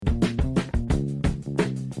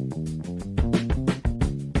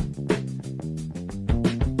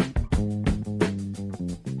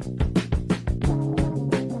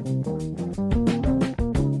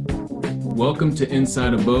welcome to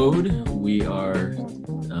Inside Abode. We are,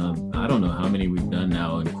 I don't know how many we've done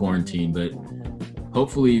now in quarantine, but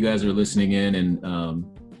hopefully you guys are listening in. And,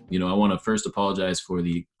 I want to first apologize for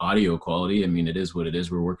the audio quality. I mean, it is what it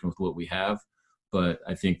is. We're working with what we have, but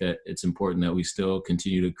I think that it's important that we still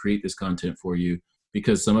continue to create this content for you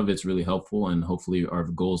because some of it's really helpful, and hopefully our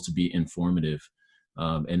goal is to be informative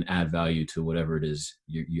and add value to whatever it is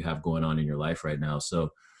you have going on in your life right now.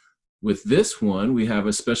 So with this one, we have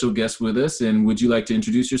a special guest with us, and would you like to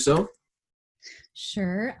introduce yourself?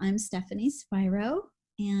 Sure. I'm Stephanie Spiro,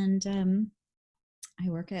 and I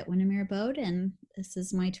work at Windermere Abode, and this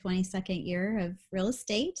is my 22nd year of real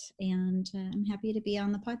estate, and I'm happy to be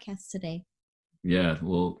on the podcast today. Yeah,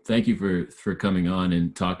 well, thank you for coming on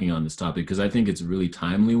and talking on this topic, because I think it's a really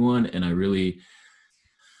timely one, and I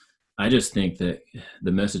just think that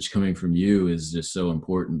the message coming from you is just so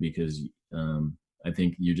important because I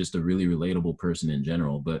think you're just a really relatable person in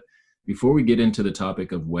general. But before we get into the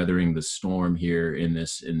topic of weathering the storm here in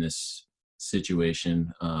this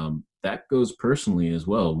situation, that goes personally as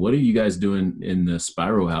well. What are you guys doing in the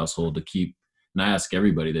Spiro household to keep? And I ask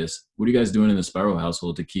everybody this: what are you guys doing in the Spiro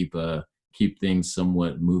household to keep things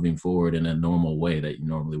somewhat moving forward in a normal way that you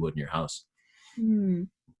normally would in your house?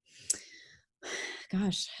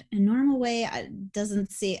 Gosh, a normal way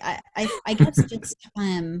doesn't see. I guess just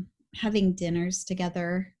having dinners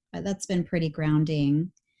together, that's been pretty grounding.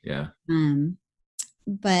 Yeah.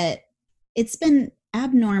 But it's been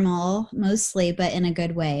abnormal mostly, but in a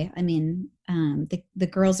good way. I mean, the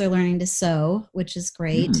girls are learning to sew, which is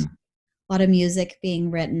great. A lot of music being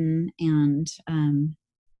written, and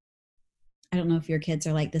I don't know if your kids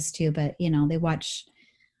are like this too, but they watch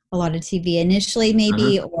a lot of TV initially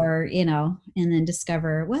maybe, or, and then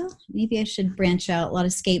discover, well, maybe I should branch out. A lot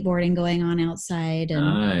of skateboarding going on outside. And,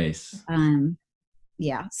 nice.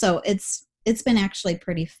 Yeah. So it's been actually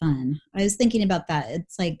pretty fun. I was thinking about that.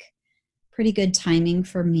 It's like pretty good timing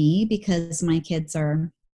for me because my kids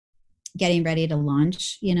are getting ready to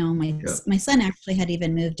launch. My son actually had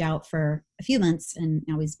even moved out for a few months and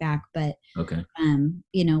now he's back. But, okay.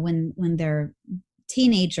 When they're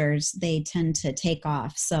teenagers, they tend to take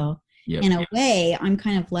off. So in a way, I'm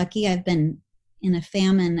kind of lucky. I've been in a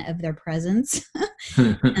famine of their presence.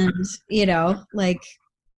 And,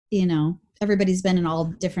 everybody's been in all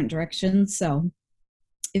different directions. So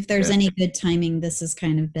if there's any good timing, this has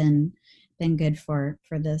kind of been good for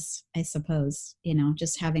this, I suppose,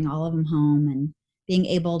 just having all of them home and being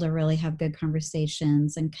able to really have good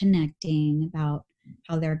conversations and connecting about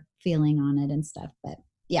how they're feeling on it and stuff. But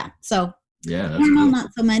yeah, so that's normal, cool. not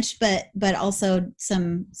so much, but also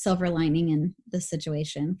some silver lining in the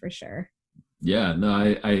situation for sure. Yeah,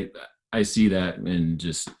 no, I see that, and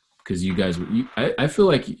just because you guys, I feel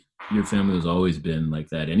like your family has always been like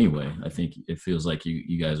that anyway. I think it feels like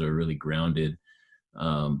you guys are really grounded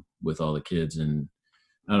with all the kids, and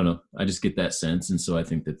I don't know, I just get that sense, and so I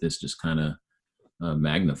think that this just kind of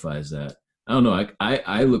magnifies that. I don't know,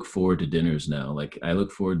 I look forward to dinners now. Like I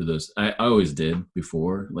look forward to those. I always did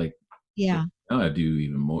before, like. Yeah. Now I do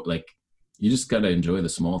even more. Like you just got to enjoy the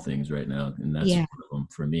small things right now, and that's one of them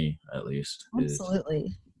for me, at least.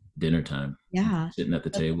 Absolutely. Dinner time. Yeah. Sitting at the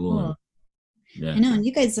table. Cool. Yeah. I know, and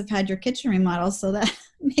you guys have had your kitchen remodeled, so that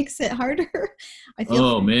makes it harder. I feel.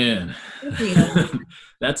 Oh man,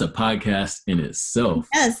 that's a podcast in itself.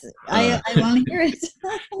 Yes, I want to hear it.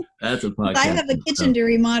 That's a podcast. I have a kitchen to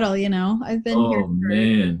remodel. I've been here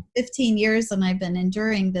for 15 years, and I've been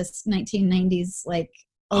enduring this 1990s like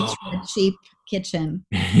ultra cheap kitchen.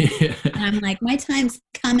 And I'm like, my time's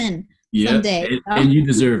coming someday. And you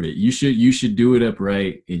deserve it. You should do it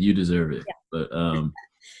upright, and you deserve it. Yeah. But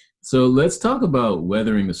so let's talk about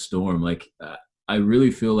weathering the storm. Like I really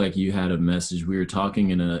feel like you had a message. We were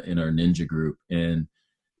talking in our ninja group, and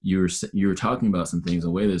you were talking about some things.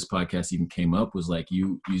 The way this podcast even came up was like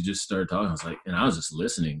you just started talking. I was like, and I was just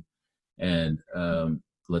listening, and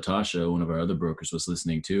Latasha, one of our other brokers, was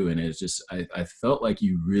listening too. And it's just, I felt like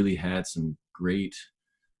you really had some great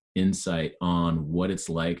insight on what it's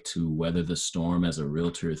like to weather the storm as a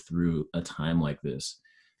realtor through a time like this.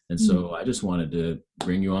 And so I just wanted to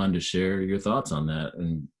bring you on to share your thoughts on that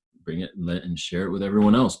and bring it and share it with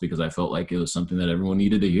everyone else, because I felt like it was something that everyone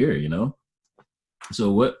needed to hear,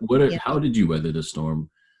 So how did you weather the storm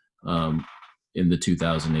in the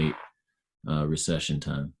 2008 recession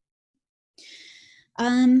time?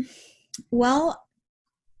 Well,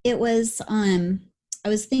 it was, I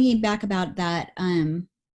was thinking back about that, and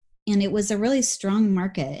it was a really strong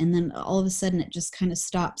market, and then all of a sudden it just kind of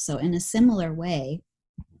stopped. So in a similar way,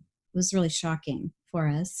 it was really shocking for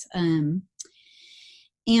us.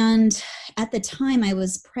 And at the time, I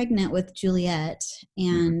was pregnant with Juliet,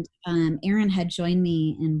 Mhm. and Aaron had joined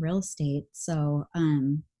me in real estate. So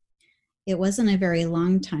it wasn't a very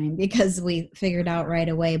long time because we figured out right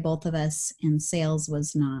away, both of us, in sales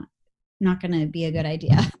was not going to be a good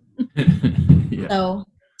idea. Yeah. So,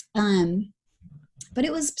 um, but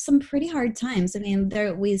it was some pretty hard times. I mean,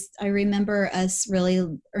 I remember us really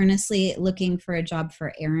earnestly looking for a job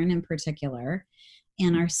for Aaron in particular.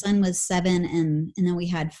 And our son was 7, and then we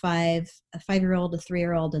had a 5-year-old, a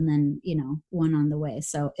 3-year-old, and then, one on the way.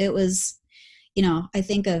 So it was, I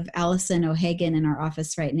think of Allison O'Hagan in our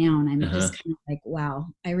office right now, and I'm just Uh-huh. kind of like, wow,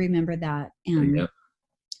 I remember that. And Yeah.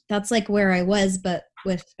 that's like where I was, but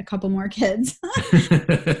with a couple more kids.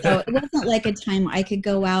 So it wasn't like a time I could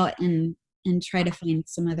go out and try to find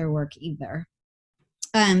some other work either.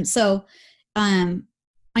 So um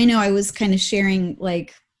I know I was kind of sharing,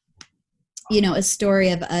 like, a story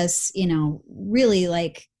of us, really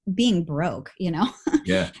like being broke,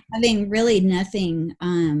 Yeah. having really nothing,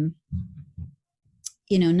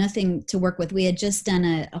 nothing to work with. We had just done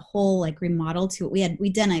a whole like remodel to it.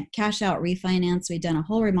 We'd done a cash out refinance. We'd done a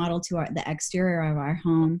whole remodel to the exterior of our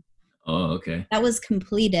home. Oh, okay. That was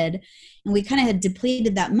completed, and we kind of had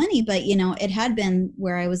depleted that money, but it had been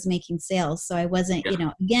where I was making sales. So I wasn't,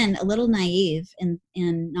 Yeah. again, a little naive and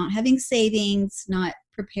not having savings, not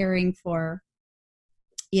preparing for,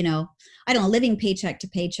 I don't know, living paycheck to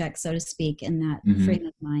paycheck, so to speak, in that Hmm. frame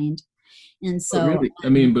of mind. And But so, really, I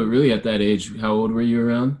mean, but really at that age, how old were you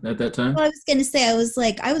around at that time? well, I was going to say, I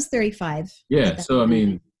was 35 at Yeah. that So, I time,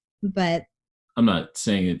 mean, but I'm not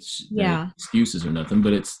saying that it's yeah, excuses or nothing,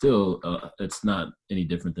 but it's still, it's not any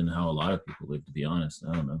different than how a lot of people live, to be honest.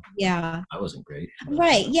 I don't know. yeah, I wasn't great, but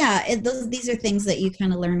right. Yeah. These are things that you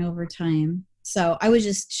kind of learn over time. So I was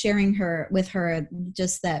just sharing with her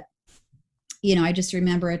just that, I just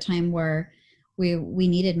remember a time where we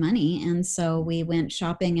needed money, and so we went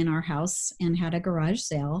shopping in our house and had a garage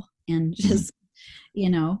sale, and mhm. just, you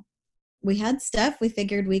know, we had stuff. We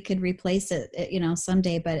figured we could replace it,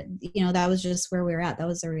 someday, but that was just where we were at. That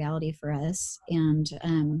was a reality for us. And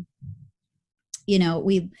you know,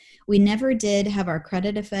 we never did have our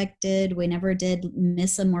credit affected. We never did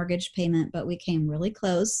miss a mortgage payment, but we came really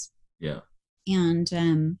close. Yeah.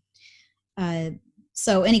 And uh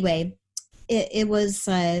so anyway, it was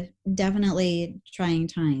definitely trying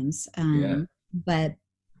times. Yeah. But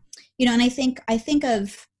and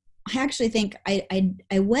I actually think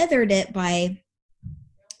I weathered it by,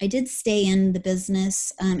 I did stay in the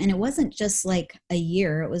business, and it wasn't just like a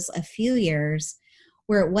year, it was a few years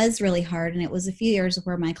where it was really hard. And it was a few years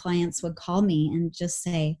where my clients would call me and just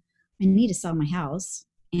say, I need to sell my house.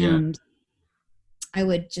 Yeah. And I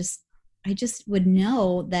would just, I just would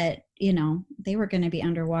know that, they were going to be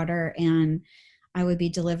underwater, and I would be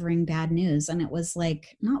delivering bad news. And it was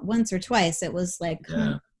like not once or twice, it was like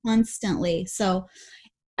Yeah. constantly. So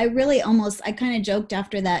I kind of joked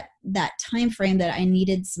after that time frame that I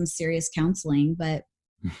needed some serious counseling. But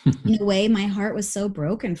in a way, my heart was so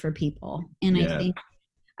broken for people. And Yeah.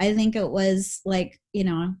 I think it was like,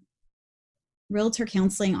 realtor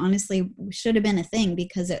counseling honestly should have been a thing,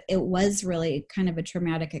 because it was really kind of a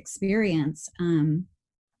traumatic experience.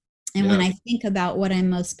 And when Yeah. I think about what I'm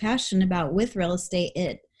most passionate about with real estate,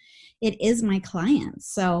 it is my clients.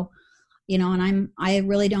 So, and I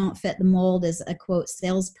really don't fit the mold as a quote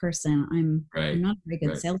salesperson. I'm Right. not a very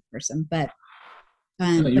good Right. salesperson, but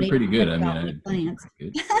No, but you're I pretty do good. care I mean, about I my think you're clients.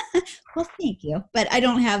 pretty good. Well, thank you. But I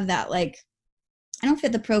don't have that, like, I don't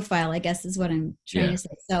fit the profile, I guess is what I'm trying Yeah. to say.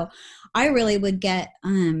 So I really would get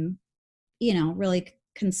really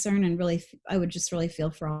concerned, and really I would just really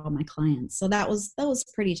feel for all my clients. So that was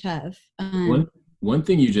pretty tough. One one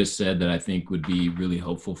thing you just said that I think would be really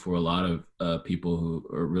helpful for a lot of people who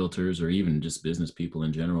are realtors or even just business people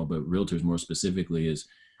in general, but realtors more specifically, is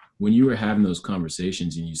when you were having those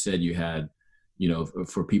conversations and you said you had,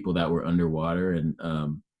 for people that were underwater and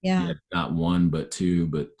you Yeah. had not one but two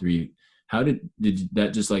but three. How did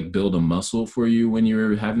that just like build a muscle for you when you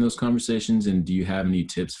were having those conversations? And do you have any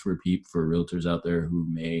tips for people, for realtors out there who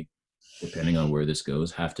may, depending on where this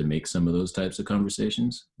goes, have to make some of those types of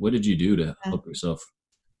conversations? What did you do to help yourself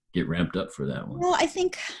get ramped up for that one? Well, I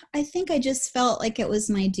think I just felt like it was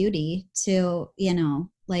my duty to,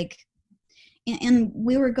 like, and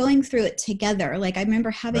we were going through it together. Like, I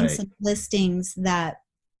remember having Right. some listings that,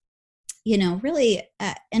 really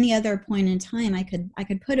at any other point in time, I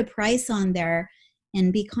could put a price on there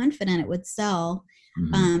and be confident it would sell.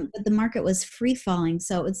 Hmm. But the market was free falling,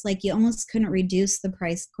 so it's like you almost couldn't reduce the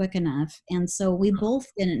price quick enough, and so we both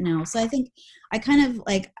didn't know. So I think I kind of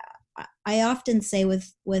like, I often say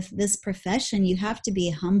with this profession, you have to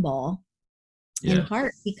be humble, in Yeah.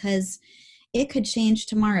 part because it could change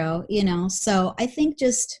tomorrow, you know. So I think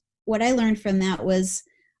just what I learned from that was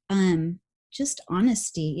um, just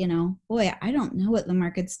honesty, you know. Boy, I don't know what the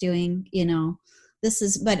market's doing, you know. This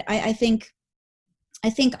is, but I think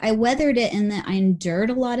I weathered it in that I endured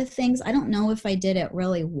a lot of things. I don't know if I did it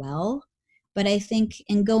really well, but I think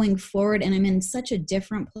in going forward, and I'm in such a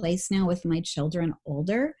different place now with my children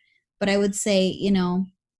older, but I would say, you know,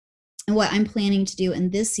 what I'm planning to do in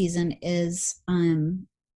this season is,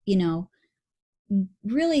 you know,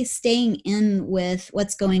 really staying in with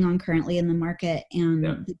what's going on currently in the market Yeah. and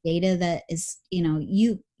the data that is, you know,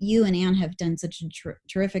 you and Anne have done such a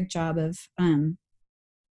terrific job of,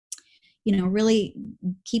 you know, really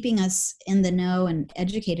keeping us in the know and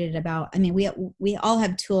educated about. I mean, we all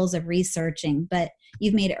have tools of researching, but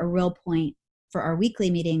you've made it a real point for our weekly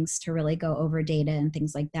meetings to really go over data and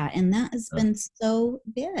things like that. And that has been so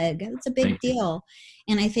big. It's a big Thank you. deal.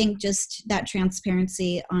 And I think just that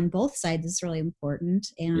transparency on both sides is really important.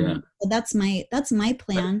 Yeah. And so that's my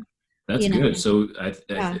plan, That's you know. good. So I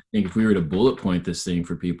Yeah. think if we were to bullet point this thing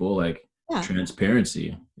for people, like Yeah.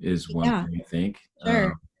 transparency is one Yeah. thing I think.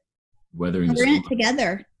 Sure. Weathering And the we're in storm. it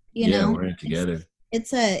together, you Yeah, know. we're in it together.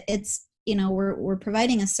 It's you know, we're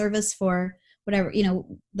providing a service for whatever, you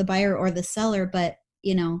know, the buyer or the seller, but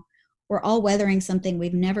you know, we're all weathering something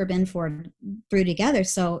we've never been through together.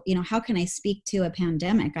 So, you know, how can I speak to a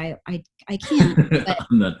pandemic? I can't, but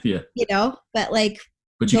I'm not, yeah. you know, but like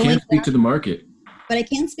But you going can't speak back, to the market. but I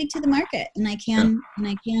can speak to the market, and Yeah.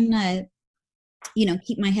 I can you know,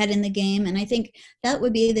 keep my head in the game. And I think that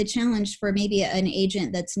would be the challenge for maybe an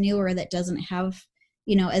agent that's newer that doesn't have,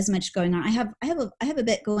 you know, as much going on. I have a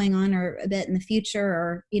bit going on, or a bit in the future,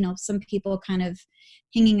 or you know, some people kind of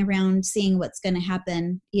hanging around seeing what's going to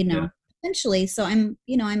happen, you Yeah. know, potentially. So I'm,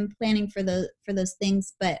 you know, I'm planning for those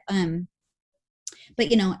things, but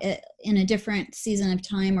you know, in a different season of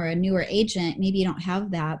time or a newer agent, maybe you don't have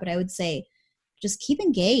that. But I would say just keep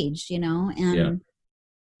engaged, you know, Yeah.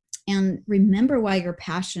 and remember why you're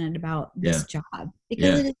passionate about Yeah. this job, because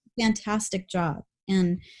Yeah. it is a fantastic job.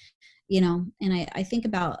 And you know, and I think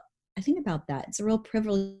about that. It's a real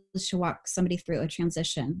privilege to walk somebody through a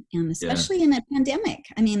transition, and Yeah. especially in a pandemic.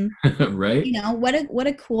 I mean, Right? you know, what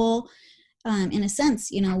a cool, in a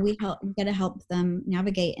sense, you know, we got to help them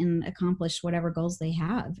navigate and accomplish whatever goals they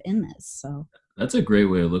have in this. So That's a great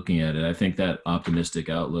way of looking at it. I think that optimistic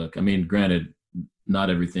outlook. I mean, granted, not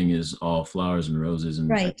everything is all flowers and roses, and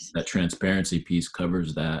right. that transparency piece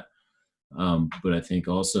covers that. But I think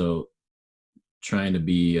also trying to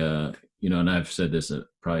be, you know, and I've said this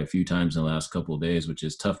probably a few times in the last couple of days, which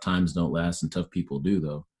is tough times don't last and tough people do,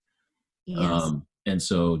 though. Yes. And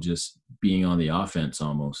so just being on the offense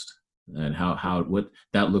almost, and how what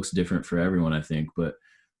that looks different for everyone, I think. But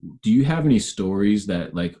do you have any stories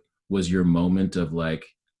that like was your moment of like,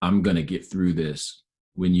 I'm gonna get through this,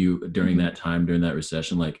 when you during Mhm. that time, during that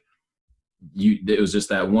recession, like it was just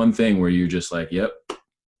that one thing where you're just like, yep,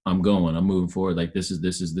 I'm moving forward, like this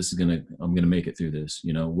is gonna, I'm gonna make it through this,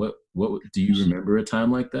 you know. What do you remember a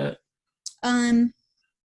time like that? um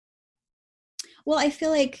well, I feel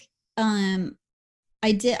like um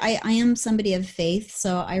I am somebody of faith,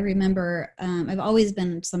 so I remember, I've always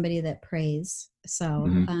been somebody that prays. So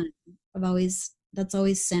Hmm. I've always, that's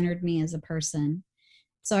always centered me as a person.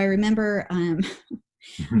 So I remember,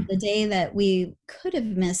 the day that we could have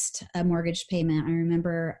missed a mortgage payment. I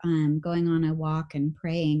remember going on a walk and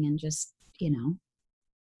praying, and just, you know,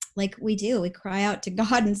 like we do, we cry out to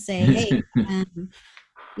God and say, "Hey, um,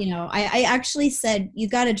 you know," I actually said, "You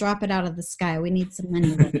got to drop it out of the sky. We need some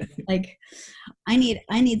money, Lord." Like, I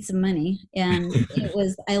need some money. And it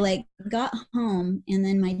was, I like got home, and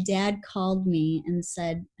then my dad called me and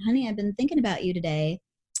said, "Honey, I've been thinking about you today.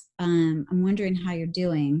 I'm wondering how you're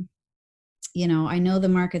doing. You know, I know the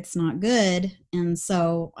market's not good." And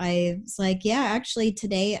so I was like, "Yeah, actually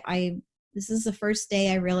today this is the first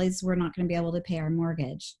day I realized we're not going to be able to pay our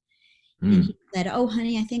mortgage." And Mm, he said, "Oh,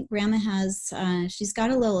 honey, I think grandma has, she's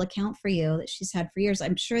got a little account for you that she's had for years.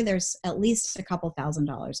 I'm sure there's at least a couple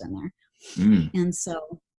 $1,000s in there." mm. And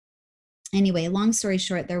so anyway, long story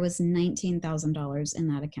short, there was $19,000 in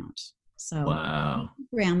that account. So Wow.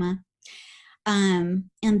 grandma, and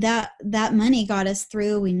that money got us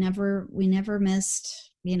through. We never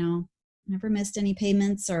missed, you know, never missed any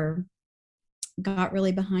payments or got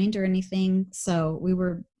really behind or anything. So we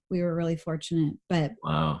were really fortunate.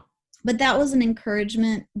 Wow. But that was an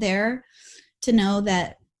encouragement there to know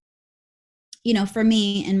that, you know, for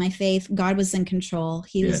me and my faith, God was in control.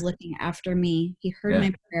 He Yeah. was looking after me. He heard Yeah.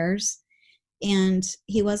 my prayers, and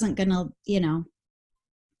he wasn't gonna, you know,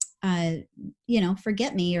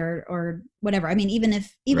 forget me or whatever. I mean, even Right.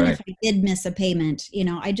 if I did miss a payment,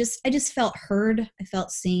 I just felt heard, I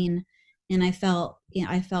felt seen, and I felt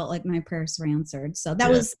like my prayers were answered. So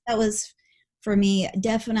Yeah. that was for me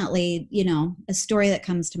definitely, a story that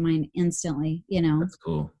comes to mind instantly, That's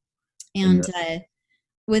cool. And and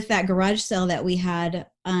with that garage sale that we had,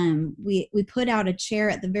 we put out a chair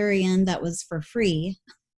at the very end that was for free,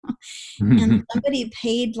 and somebody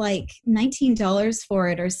paid like $19 for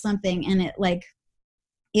it or something, and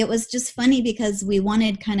it was just funny because we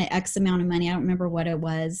wanted kind of X amount of money. I don't remember what it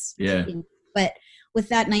was, yeah. but with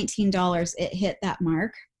that $19, it hit that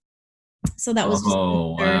mark. So that was just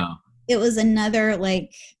Oh, another, wow. it was another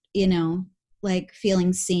like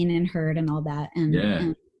feeling seen and heard and all that.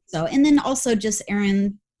 Yeah. And then also just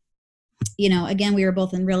Aaron, again, we were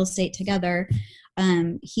both in real estate together.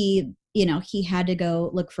 He had to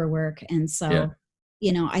go look for work. And Yeah.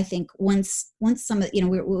 so, I think once some of, we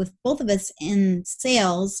were with both of us in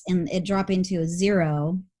sales and it dropping to a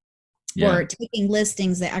zero, Yeah. or taking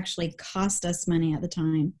listings that actually cost us money at the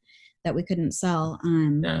time that we couldn't sell.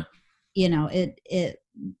 Yeah. It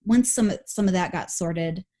once some of that got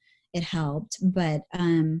sorted, it helped. But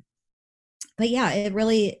yeah, it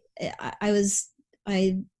really,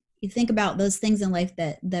 I you think about those things in life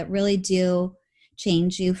that really do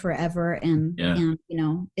change you forever. Yeah. And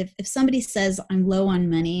if somebody says I'm low on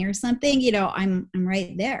money or something, I'm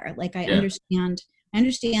right there. Like Yeah. I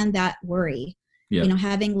understand that worry, Yeah.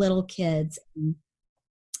 having little kids and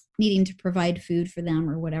needing to provide food for them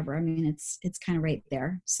or whatever. I mean, it's kind of right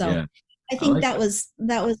there. So Yeah. I I think like that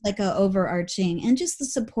was like a overarching, and just the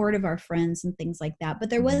support of our friends and things like that. But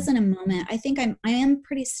there that. wasn't a moment. I think I am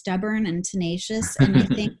pretty stubborn and tenacious, and I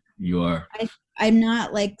think You are. I I'm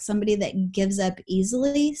not like somebody that gives up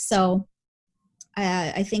easily. So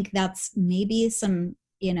I think that's maybe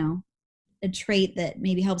a trait that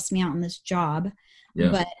maybe helps me out in this job. Yeah.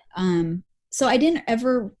 But so I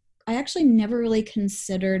actually never really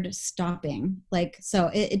considered stopping. Like, so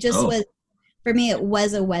it just Oh, was, for me, it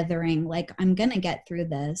was a weathering, like, I'm going to get through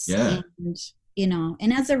this. yeah,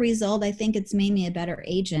 And as a result, I think it's made me a better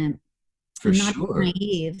agent for and not as sure.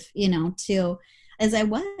 naive, to as I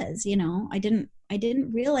was. I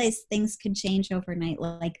didn't realize things could change overnight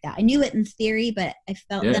like that. I knew it in theory, but Yeah.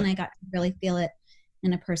 I got to really feel it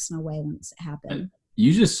in a personal way once it happened.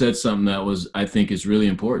 You just said something that I think is really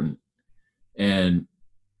important. And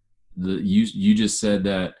you just said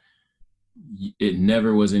that it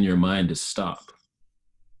never was in your mind to stop.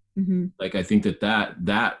 Mm-hmm. Like, I think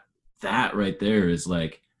that right there is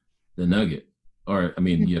like the nugget. Or, I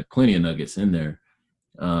mean, you have plenty of nuggets in there.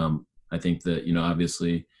 I think that,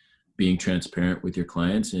 obviously being transparent with your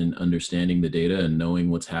clients and understanding the data and knowing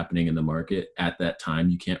what's happening in the market at that time.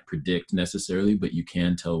 You can't predict necessarily, but you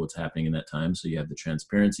can tell what's happening in that time. So you have the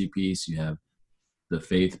transparency piece, you have the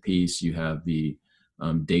faith piece, you have the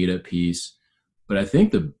data piece. But I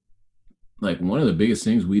think one of the biggest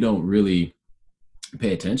things we don't really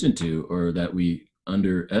pay attention to, or that we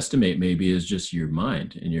underestimate maybe, is just your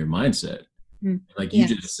mind and your mindset. Mm-hmm. Like you Yeah.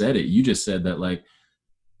 just said it. You just said that, like,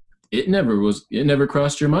 it never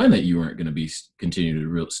crossed your mind that you weren't going to be continue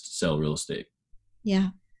to sell real estate.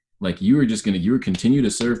 Yeah. Like, you were continue to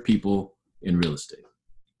serve people in real estate.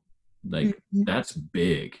 Like, Mm-hmm. that's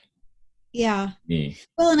big. Yeah. Me.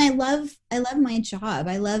 Well, and I love my job.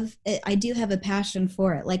 I love it. I do have a passion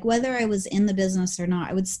for it. Like, whether I was in the business or not,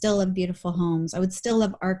 I would still love beautiful homes. I would still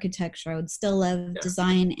love architecture. I would still love Yeah.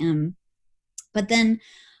 design. And but then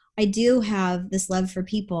I do have this love for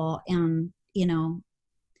people. And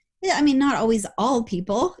yeah, I mean, not always all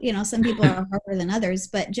people. Some people are harder than others,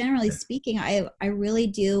 but generally Yeah. speaking, I really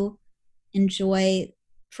do enjoy,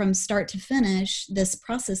 from start to finish, this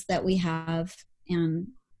process that we have.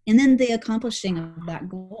 And then the accomplishing of that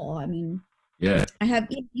goal. I mean, Yeah.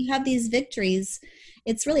 you have these victories.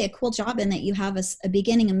 It's really a cool job in that you have a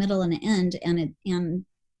beginning, a middle, and an end,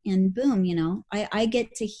 and boom, I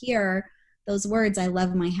get to hear those words. I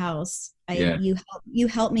love my house. Yeah. You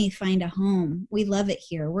help me find a home. We love it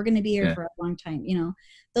here. We're going to be here Yeah. for a long time.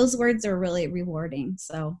 Those words are really rewarding.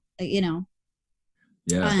 So Yeah.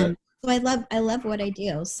 so I love what I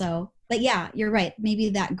do. So, but yeah, you're right. Maybe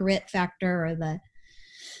that grit factor, or the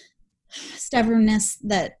stubbornness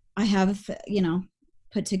that I have,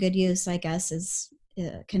 put to good use, I guess,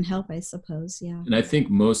 can help, I suppose. Yeah. And I think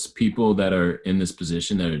most people that are in this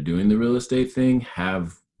position that are doing the real estate thing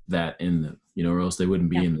have that in them, or else they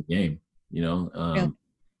wouldn't Yeah. be in the game. Yeah.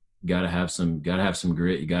 Gotta have some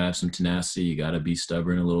grit. You gotta have some tenacity. You gotta be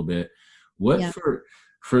stubborn a little bit. What Yeah.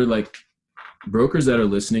 for like brokers that are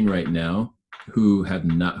listening right now, who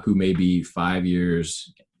may be 5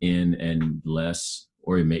 years in and less,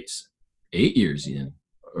 or it makes 8 years in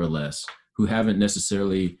or less, who haven't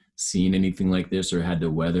necessarily seen anything like this or had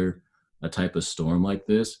to weather a type of storm like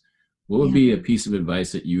this, what would Yeah. be a piece of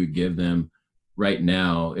advice that you would give them right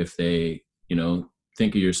now if they,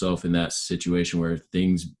 think of yourself in that situation where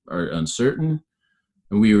things are uncertain?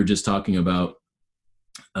 And we were just talking about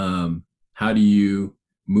how do you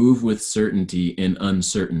move with certainty in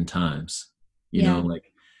uncertain times? Yeah.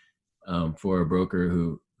 Like for a broker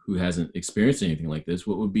who hasn't experienced anything like this,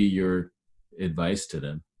 what would be your advice to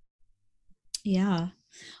them? Yeah.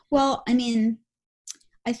 Well, I mean,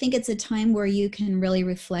 I think it's a time where you can really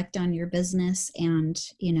reflect on your business and,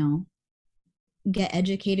 get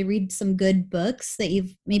educated, read some good books that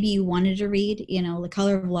maybe you wanted to read, The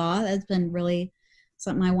Color of Law. That's been really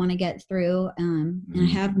something I want to get through. And I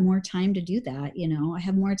have more time to do that. I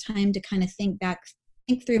have more time to kind of think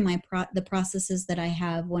through the processes that I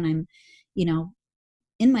have when I'm,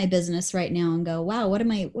 in my business right now, and go, wow, what am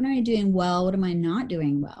I doing well? What am I not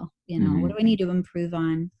doing well? What do I need to improve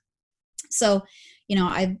on? So,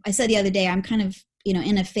 I said the other day, I'm kind of,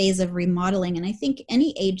 in a phase of remodeling, and I think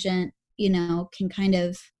any agent, can kind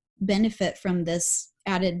of benefit from this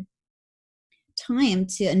added time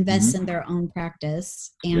to invest in their own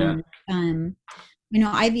practice. Yeah. And,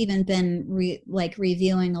 I've even been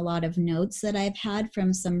reviewing a lot of notes that I've had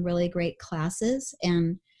from some really great classes,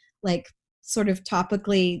 and like sort of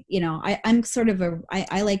topically, I'm sort of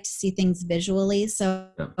I like to see things visually. So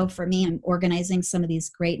Yeah. for me, I'm organizing some of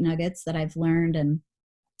these great nuggets that I've learned, and,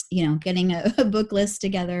 getting a book list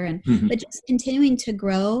together, and, but just continuing to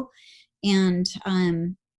grow. And,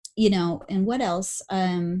 and what else?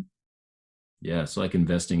 Yeah. So like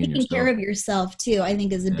investing in Taking care yourself. of yourself too, I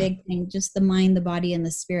think, is a Yeah. big thing. Just the mind, the body, and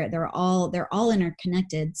the spirit. They're all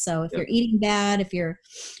interconnected. So if Yep. you're eating bad, if you're,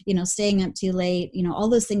 staying up too late, all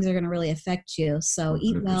those things are going to really affect you. So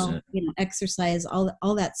eat well, 100%. exercise,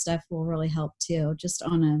 all that stuff will really help too, just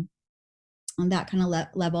on that kind of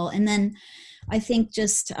level. And then I think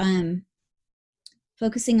just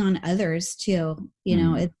focusing on others too.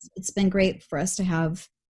 It's been great for us to have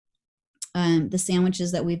the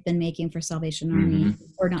sandwiches that we've been making for Salvation Army,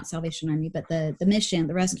 or not Salvation Army, but the mission,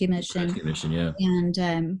 the rescue mission. Rescue mission, yeah. And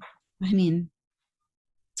I mean,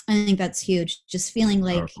 I think that's huge. Just feeling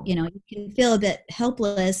like, Powerful. you can feel a bit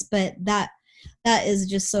helpless, but that is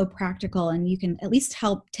just so practical, and you can at least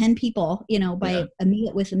help 10 people, by a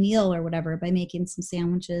meal or whatever, by making some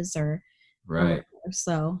sandwiches or Right. whatever.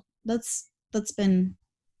 So that's been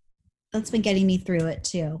getting me through it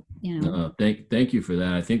too, Thank you for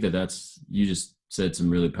that. I think you just said some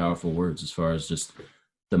really powerful words as far as just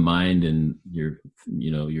the mind and your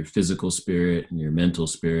physical spirit and your mental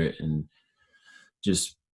spirit, and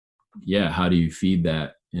just, yeah, how do you feed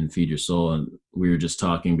that and feed your soul? And we were just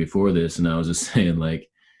talking before this, and I was just saying, like,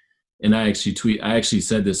 and I actually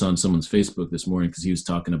said this on someone's Facebook this morning, because he was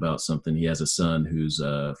talking about something. He has a son who's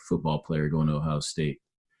a football player going to Ohio State.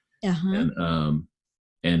 Uh-huh.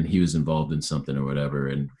 And he was involved in something or whatever,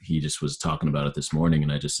 and he just was talking about it this morning,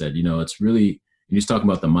 and I just said, it's really, and he's talking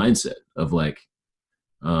about the mindset of, like,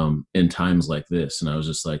 in times like this. And I was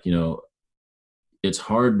just like, it's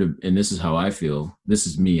hard to, and this is how I feel, this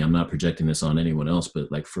is me, I'm not projecting this on anyone else,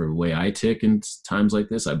 but like, for the way I tick in times like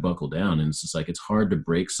this, I buckle down. And it's just like, it's hard to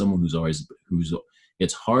break someone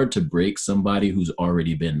it's hard to break somebody who's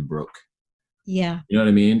already been broke. Yeah. You know what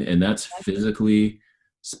I mean? And that's physically,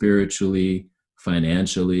 spiritually,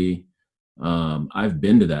 financially. I've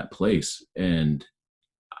been to that place, and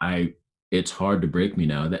it's hard to break me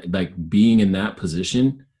now. That, like, being in that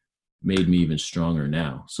position made me even stronger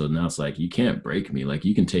now. So now it's like, you can't break me. Like,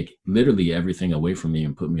 you can take literally everything away from me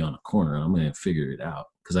and put me on a corner, and I'm going to figure it out,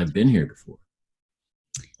 because I've been here before.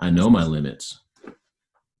 I know my limits.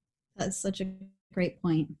 That's such a great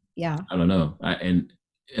point. Yeah. I don't know.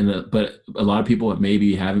 But a lot of people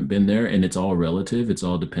maybe haven't been there, and it's all relative. It's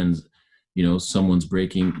all depends. Someone's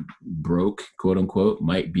broke, quote unquote,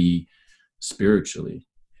 might be spiritually,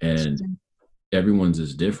 and everyone's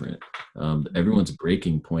is different. Everyone's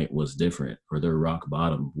breaking point was different, or their rock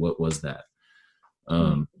bottom. What was that?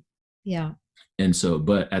 Yeah. And so,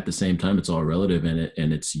 but at the same time, it's all relative,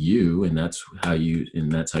 and it's you, and that's how you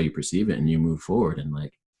perceive it, and you move forward. And,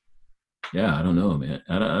 like, yeah, I don't know, man.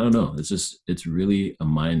 I don't know. It's really a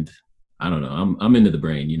mind. I don't know. I'm into the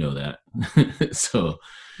brain, that. So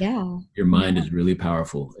Yeah. your mind is really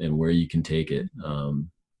powerful, and where you can take it.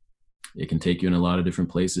 It can take you in a lot of different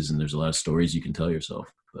places, and there's a lot of stories you can tell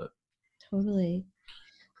yourself. But totally.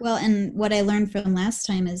 Well, and what I learned from last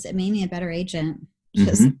time is it made me a better agent,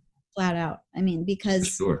 just flat out. I mean, because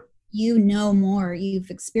sure, you know more, you've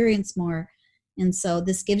experienced more. And so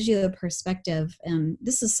this gives you a perspective. And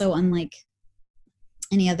this is so unlike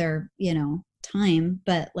any other, time,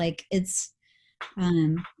 but like it's,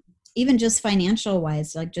 um, even just financial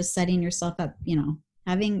wise, like just setting yourself up,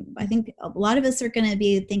 I think a lot of us are going to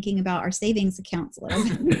be thinking about our savings accounts a little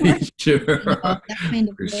bit more, Sure. that kind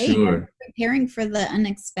of For way, sure. preparing for the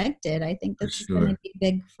unexpected. I think For this is going to sure. be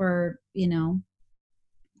big for,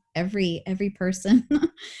 every person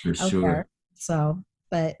For out there. sure. So,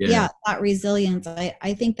 but Yeah. yeah, that resilience,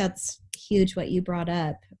 I think that's huge what you brought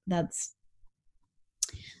up. That's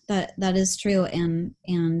that is true. And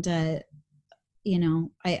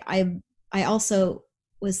I also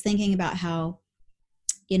was thinking about how,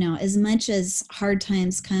 as much as hard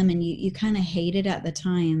times come and you kind of hate it at the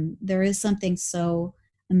time, there is something so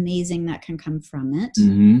amazing that can come from it,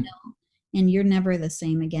 Hmm. and you're never the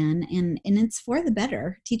same again. And it's for the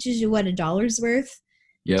better. Teaches you what a dollar's worth,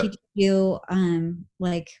 Yep. teaches you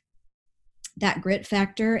like that grit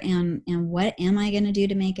factor, and what am I going to do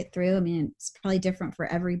to make it through. I mean, it's probably different for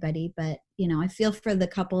everybody, but I feel for the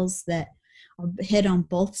couples that are hit on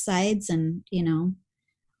both sides, and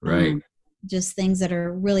Right. um, just things that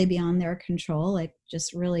are really beyond their control. Like,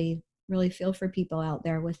 just really really feel for people out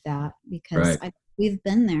there with that, because Right. we've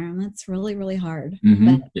been there, and that's really really hard. but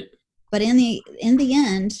Hmm. but in the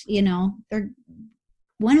end, they're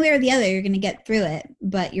one way or the other, you're going to get through it,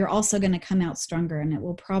 but you're also going to come out stronger, and it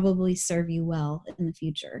will probably serve you well in the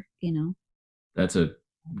future. That's a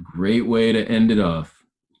great way to end it off.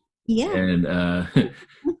 Yeah. And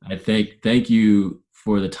I thank you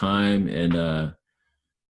for the time. And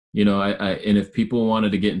and if people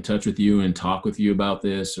wanted to get in touch with you and talk with you about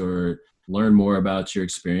this or learn more about your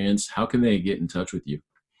experience, how can they get in touch with you?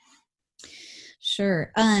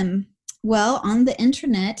 Sure. Well, on the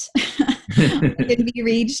internet, I can be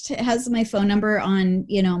reached. It has my phone number on,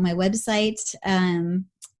 my website,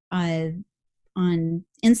 uh, on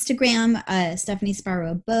Instagram, Stephanie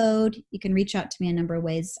Spiro Abode. You can reach out to me a number of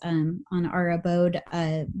ways, on our Abode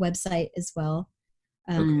website as well.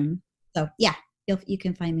 Okay. So yeah, you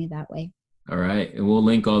can find me that way. All right. And we'll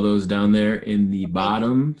link all those down there in the Okay.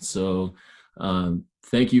 bottom. So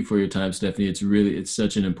thank you for your time, Stephanie. It's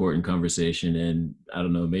such an important conversation. And I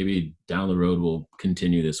don't know, maybe down the road we'll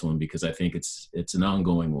continue this one because I think it's an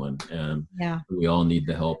ongoing one. Yeah. We all need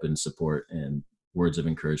the help and support and words of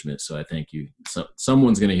encouragement. So I thank you.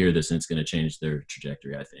 Someone's going to hear this and it's going to change their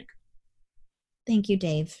trajectory, I think. Thank you,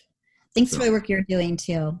 Dave. Thanks for So, the work you're doing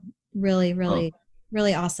too. Really, oh, really,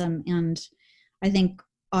 really awesome. And I think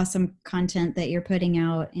awesome content that you're putting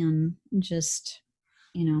out, and just,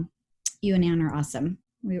 you know, you and Ann are awesome.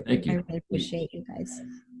 thank I you. really appreciate you guys.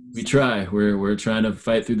 We So, try. We're trying to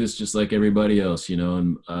fight through this just like everybody else,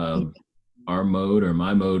 and our mode or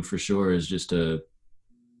my mode for sure is just to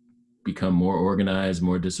become more organized,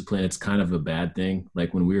 more disciplined. It's kind of a bad thing.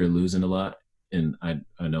 Like when we were losing a lot, and I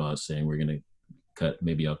know I was saying we're gonna cut.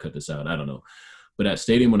 Maybe I'll cut this out. I don't know. But at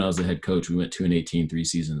Stadium, when I was the head coach, we went 2-18 3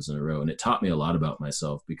 seasons in a row, and it taught me a lot about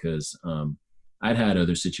myself because I'd had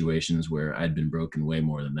other situations where I'd been broken way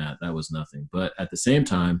more than that. That was nothing. But at the same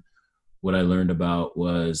time, what I learned about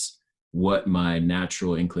was what my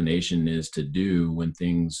natural inclination is to do when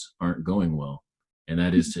things aren't going well. And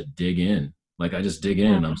that is to dig in. Like I just dig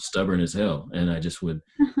in yeah. and I'm stubborn as hell. And I just would,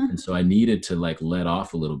 and so I needed to like let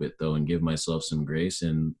off a little bit though and give myself some grace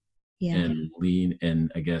Yeah. and lean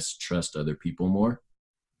and I guess trust other people more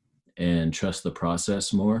and trust the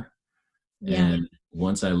process more. Yeah. And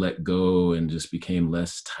once I let go and just became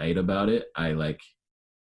less tight about it, I like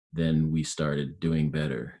then we started doing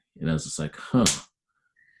better. And I was just like, huh,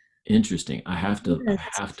 interesting. I Yes.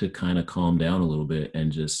 have to kind of calm down a little bit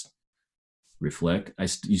and just reflect.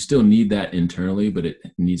 You still need that internally, but it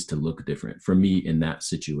needs to look different for me in that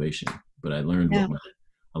situation. But Yeah.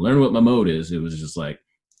 I learned what my mode is. It was just like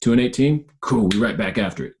 2-18, cool. We right back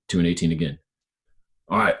after it. 2-18 again.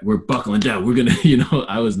 All right, we're buckling down. We're gonna,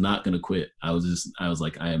 I was not gonna quit. I was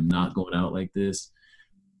like, I am not going out like this,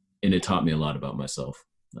 and it taught me a lot about myself.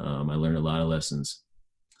 I learned a lot of lessons.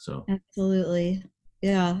 So Absolutely.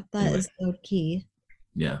 Yeah. That anyway, is so key.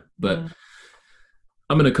 yeah, but Yeah.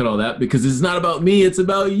 I'm gonna cut all that because it's not about me; it's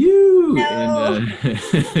about you. And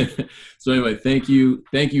No. so anyway, thank you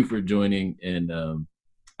for joining, and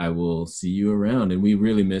I will see you around. And we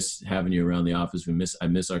really miss having you around the office. I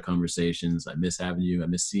miss our conversations. I miss having you. I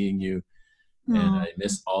miss seeing you, and Oh, I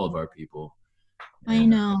miss all of our people. I And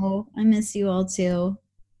know. I miss you all too.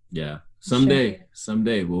 yeah, For sure.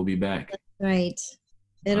 someday we'll be back. Right.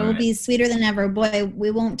 All It'll right. be sweeter than ever. Boy,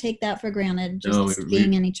 we won't take that for granted. No, Just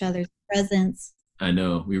being in each other's presence. I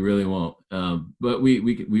know we really won't. But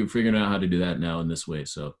we're figuring out how to do that now in this way.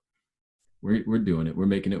 So we're doing it. We're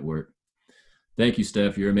making it work. Thank you,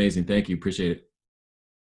 Steph. You're amazing. Thank you. Appreciate it.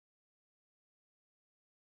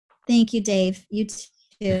 Thank you, Dave. You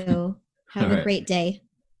too. All Have a right. great day.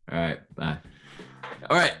 All right. Bye.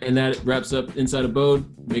 All right. And that wraps up Inside Abode.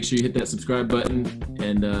 Make sure you hit that subscribe button.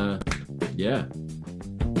 And yeah,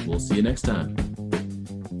 we'll see you next time.